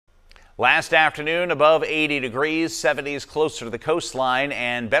Last afternoon above 80 degrees, 70s closer to the coastline,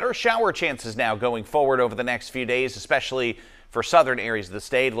 and better shower chances now going forward over the next few days, especially for southern areas of the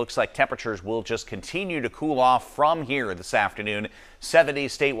state. Looks like temperatures will just continue to cool off from here this afternoon. 70s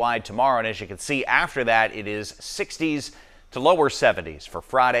statewide tomorrow, and as you can see after that, it is 60s to lower 70s for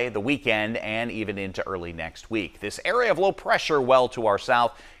Friday, the weekend, and even into early next week. This area of low pressure well to our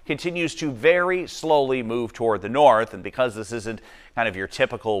south continues to very slowly move toward the north, and because this isn't kind of your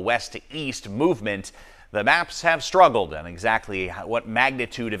typical west to east movement, the maps have struggled on exactly what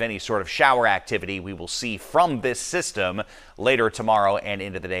magnitude of any sort of shower activity we will see from this system later tomorrow and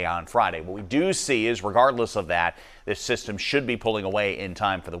into the day on Friday. What we do see is, regardless of that, this system should be pulling away in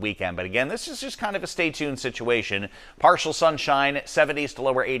time for the weekend. But again, this is just kind of a stay tuned situation. Partial sunshine, 70s to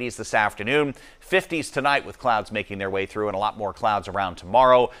lower 80s this afternoon, 50s tonight with clouds making their way through and a lot more clouds around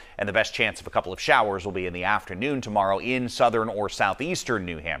tomorrow. And the best chance of a couple of showers will be in the afternoon tomorrow in southern or southeastern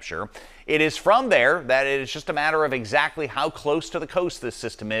New Hampshire. It is from there that it is just a matter of exactly how close to the coast this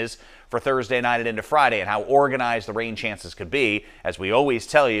system is for Thursday night and into Friday, and how organized the rain chances could be. As we always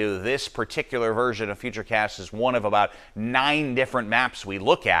tell you, this particular version of Futurecast is one of about 9 different maps we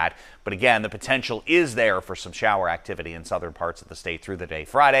look at. But again, the potential is there for some shower activity in southern parts of the state through the day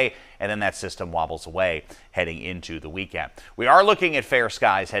Friday, and then that system wobbles away heading into the weekend. We are looking at fair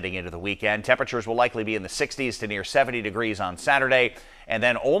skies heading into the weekend. Temperatures will likely be in the 60s to near 70 degrees on Saturday, and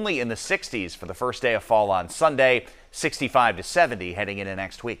then only in the 60s for the first day of fall on Sunday, 65 to 70 heading into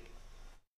next week.